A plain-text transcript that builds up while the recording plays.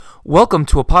Welcome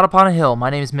to A Pot Upon a Hill.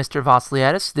 My name is Mr.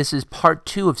 Vasiliades. This is part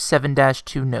 2 of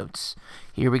 7-2 notes.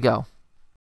 Here we go.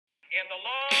 In the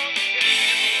long history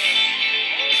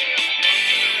of the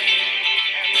world,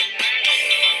 only a man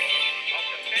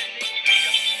of defending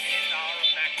freedom is our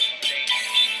maximum danger.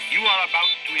 You are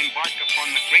about to embark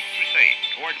upon the great crusade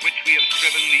toward which we have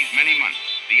striven these many months.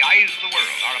 The eyes of the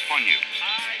world are upon you.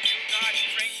 I do not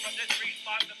shrink from this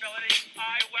responsibility.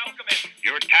 I welcome it.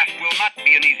 Your task will not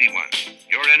be an easy one.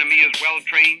 Your enemy is well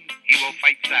trained. He will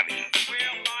fight savages.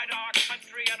 We'll light our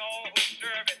country and all who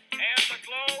serve it, and the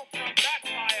glow from that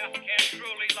fire can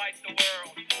truly light the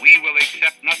world. We will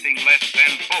accept nothing less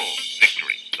than full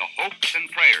victory. The hopes and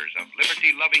prayers of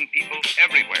liberty-loving people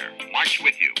everywhere march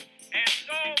with you. And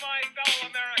so, my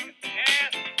fellow Americans,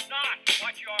 ask not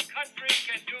what your country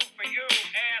can do for you,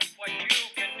 ask what you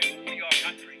can do for your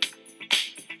country.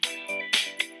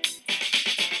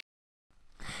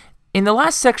 In the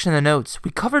last section of the notes,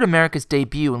 we covered America's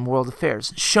debut in world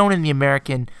affairs, shown in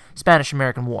the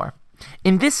Spanish-American War.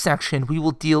 In this section, we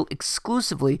will deal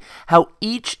exclusively how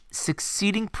each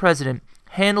succeeding president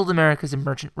handled America's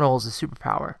emergent role as a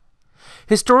superpower.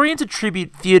 Historians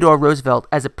attribute Theodore Roosevelt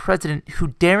as a president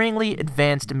who daringly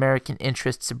advanced American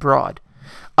interests abroad.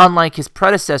 Unlike his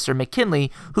predecessor,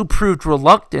 McKinley, who proved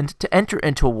reluctant to enter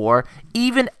into a war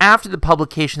even after the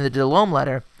publication of the Delaune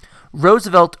letter,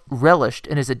 Roosevelt relished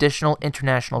in his additional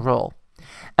international role.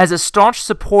 As a staunch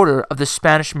supporter of the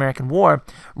Spanish-American War,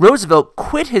 Roosevelt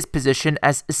quit his position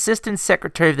as Assistant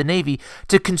Secretary of the Navy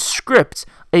to conscript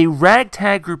a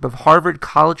ragtag group of Harvard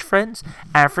College friends,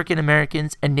 African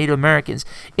Americans, and Native Americans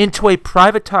into a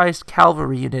privatized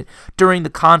cavalry unit during the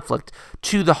conflict,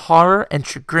 to the horror and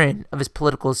chagrin of his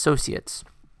political associates.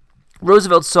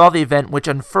 Roosevelt saw the event, which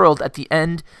unfurled at the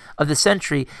end of the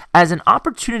century, as an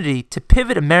opportunity to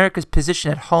pivot America's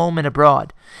position at home and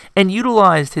abroad, and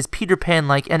utilized his Peter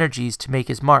Pan-like energies to make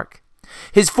his mark.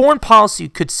 His foreign policy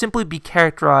could simply be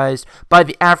characterized by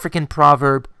the African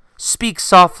proverb, "Speak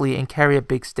softly and carry a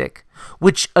big stick,"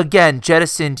 which again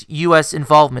jettisoned U.S.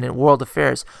 involvement in world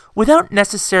affairs without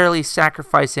necessarily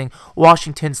sacrificing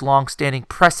Washington's long-standing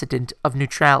precedent of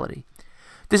neutrality.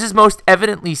 This is most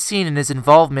evidently seen in his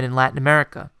involvement in Latin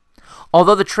America.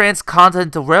 Although the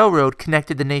Transcontinental Railroad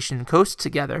connected the nation and coast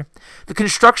together, the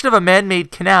construction of a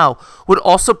man-made canal would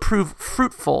also prove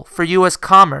fruitful for U.S.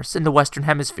 commerce in the Western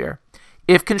Hemisphere.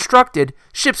 If constructed,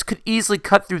 ships could easily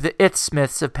cut through the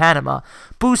isthmus of Panama,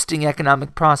 boosting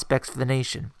economic prospects for the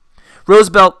nation.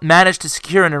 Roosevelt managed to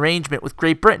secure an arrangement with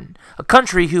Great Britain, a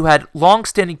country who had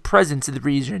long-standing presence in the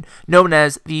region, known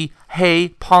as the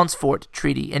Hay-Pauncefote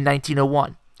Treaty in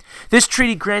 1901. This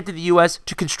treaty granted the U.S.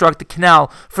 to construct the canal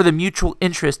for the mutual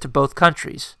interest of both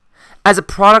countries. As a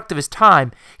product of his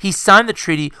time, he signed the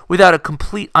treaty without a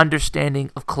complete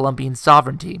understanding of Colombian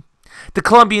sovereignty. The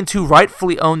Colombians who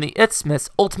rightfully owned the isthmus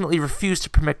ultimately refused to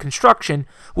permit construction,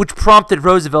 which prompted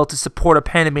Roosevelt to support a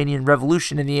Panamanian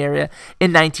revolution in the area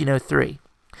in 1903.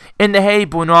 In the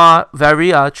Hay-Buenos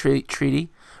Treaty,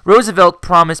 Roosevelt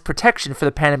promised protection for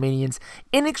the Panamanians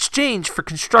in exchange for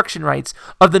construction rights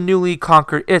of the newly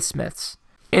conquered isthmus.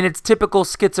 In its typical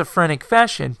schizophrenic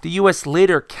fashion, the U.S.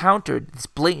 later countered this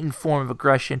blatant form of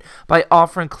aggression by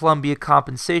offering Colombia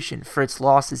compensation for its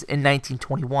losses in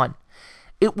 1921.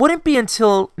 It wouldn't be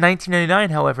until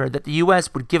 1999, however, that the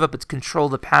U.S. would give up its control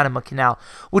of the Panama Canal,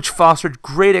 which fostered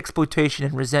great exploitation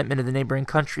and resentment of the neighboring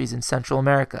countries in Central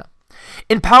America.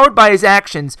 Empowered by his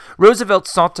actions, Roosevelt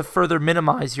sought to further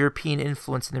minimize European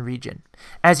influence in the region.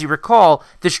 As you recall,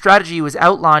 the strategy was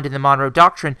outlined in the Monroe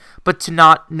Doctrine, but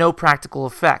to no practical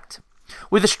effect.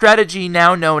 With a strategy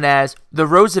now known as the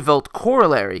Roosevelt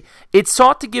Corollary, it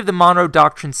sought to give the Monroe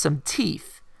Doctrine some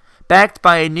teeth. Backed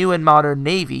by a new and modern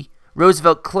Navy,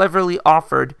 Roosevelt cleverly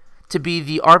offered to be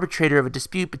the arbitrator of a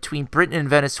dispute between Britain and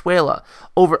Venezuela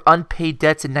over unpaid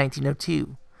debts in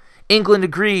 1902. England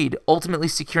agreed, ultimately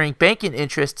securing banking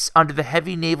interests under the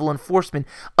heavy naval enforcement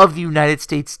of the United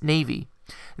States Navy.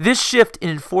 This shift in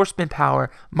enforcement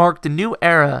power marked a new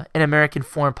era in American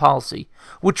foreign policy,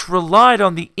 which relied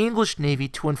on the English Navy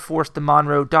to enforce the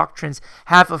Monroe Doctrines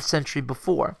half a century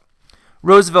before.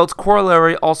 Roosevelt's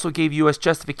corollary also gave U.S.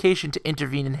 justification to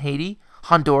intervene in Haiti,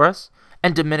 Honduras,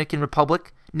 and Dominican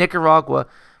Republic, Nicaragua,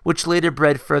 which later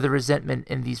bred further resentment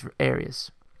in these areas.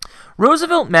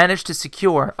 Roosevelt managed to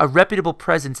secure a reputable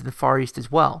presence in the Far East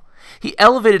as well. He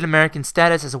elevated American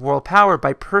status as a world power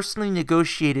by personally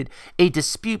negotiating a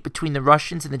dispute between the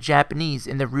Russians and the Japanese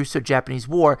in the Russo-Japanese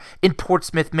War in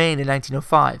Portsmouth, Maine in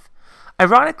 1905.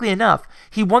 Ironically enough,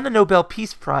 he won the Nobel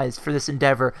Peace Prize for this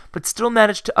endeavor, but still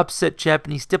managed to upset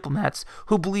Japanese diplomats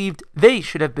who believed they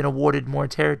should have been awarded more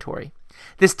territory.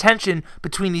 This tension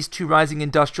between these two rising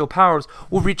industrial powers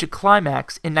will reach a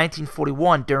climax in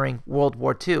 1941 during World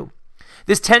War II.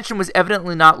 This tension was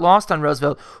evidently not lost on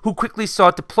Roosevelt, who quickly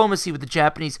sought diplomacy with the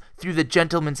Japanese through the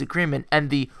Gentleman's Agreement and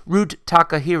the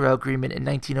Root-Takahira Agreement in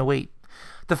 1908.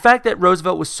 The fact that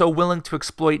Roosevelt was so willing to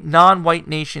exploit non-white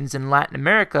nations in Latin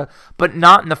America, but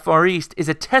not in the Far East, is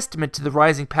a testament to the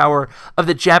rising power of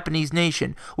the Japanese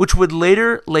nation, which would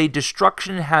later lay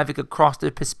destruction and havoc across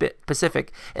the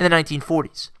Pacific in the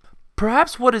 1940s.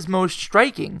 Perhaps what is most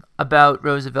striking about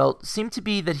Roosevelt seemed to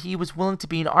be that he was willing to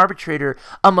be an arbitrator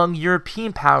among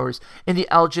European powers in the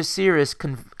Algeciras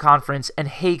Conference and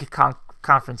Hague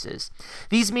conferences.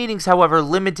 These meetings, however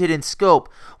limited in scope,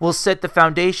 will set the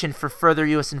foundation for further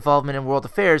U.S. involvement in world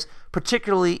affairs,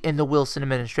 particularly in the Wilson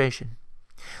administration.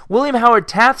 William Howard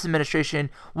Taft's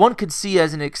administration one could see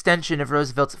as an extension of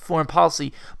Roosevelt's foreign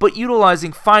policy, but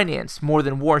utilizing finance more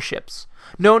than warships.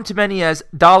 Known to many as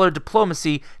dollar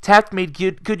diplomacy, Taft made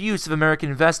good use of American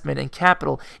investment and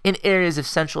capital in areas of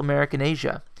Central America and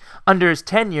Asia. Under his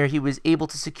tenure, he was able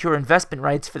to secure investment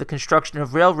rights for the construction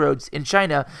of railroads in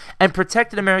China and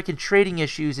protected American trading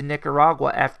issues in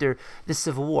Nicaragua after the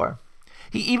Civil War.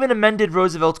 He even amended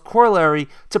Roosevelt's corollary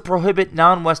to prohibit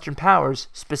non-Western powers,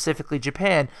 specifically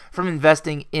Japan, from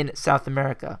investing in South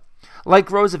America.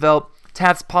 Like Roosevelt,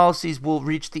 Taft's policies will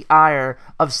reach the ire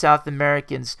of South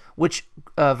Americans, which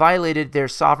violated their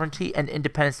sovereignty and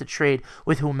independence to trade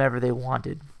with whomever they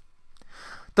wanted.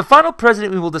 The final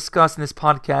president we will discuss in this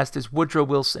podcast is Woodrow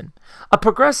Wilson. A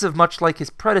progressive much like his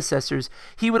predecessors,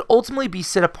 he would ultimately be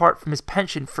set apart from his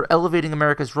penchant for elevating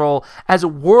America's role as a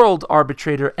world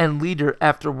arbitrator and leader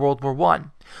after World War I.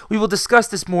 We will discuss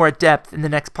this more at depth in the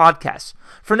next podcast.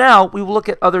 For now, we will look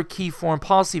at other key foreign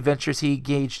policy ventures he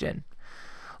engaged in.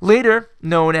 Later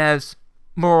known as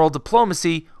moral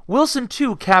diplomacy, Wilson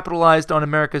too capitalized on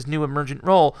America's new emergent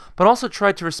role, but also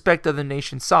tried to respect other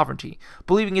nations' sovereignty,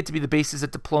 believing it to be the basis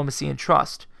of diplomacy and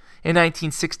trust. In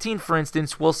 1916, for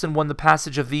instance, Wilson won the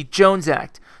passage of the Jones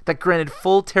Act that granted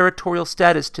full territorial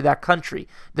status to that country,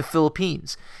 the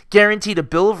Philippines, guaranteed a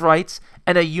Bill of Rights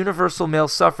and a universal male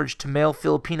suffrage to male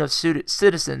Filipino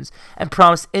citizens, and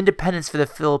promised independence for the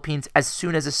Philippines as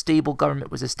soon as a stable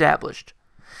government was established.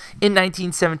 In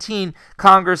 1917,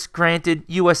 Congress granted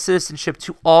U.S. citizenship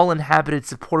to all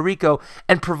inhabitants of Puerto Rico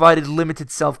and provided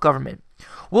limited self-government.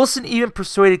 Wilson even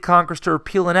persuaded Congress to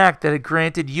repeal an act that had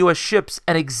granted U.S. ships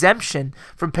an exemption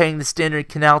from paying the standard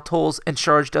canal tolls and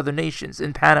charged other nations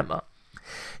in Panama.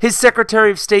 His Secretary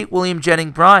of State, William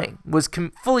Jennings Bryan, was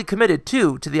fully committed,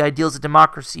 too, to the ideals of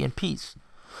democracy and peace.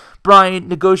 Bryan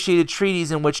negotiated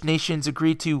treaties in which nations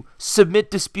agreed to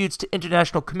submit disputes to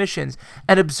international commissions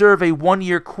and observe a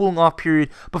one-year cooling-off period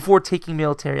before taking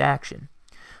military action.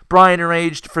 Bryan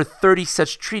arranged for 30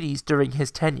 such treaties during his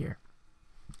tenure.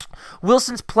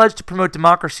 Wilson's pledge to promote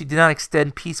democracy did not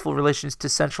extend peaceful relations to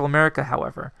Central America,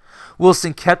 however.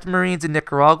 Wilson kept Marines in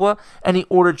Nicaragua, and he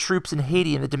ordered troops in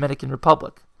Haiti and the Dominican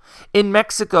Republic. In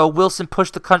Mexico, Wilson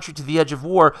pushed the country to the edge of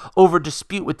war over a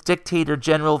dispute with dictator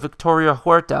General Victorio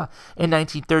Huerta in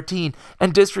 1913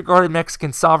 and disregarded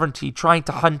Mexican sovereignty, trying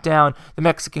to hunt down the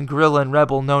Mexican guerrilla and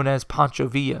rebel known as Pancho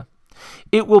Villa.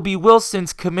 It will be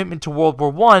Wilson's commitment to World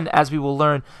War I, as we will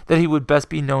learn, that he would best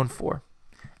be known for.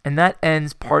 And that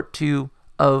ends part 2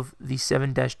 of the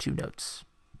 7-2 notes.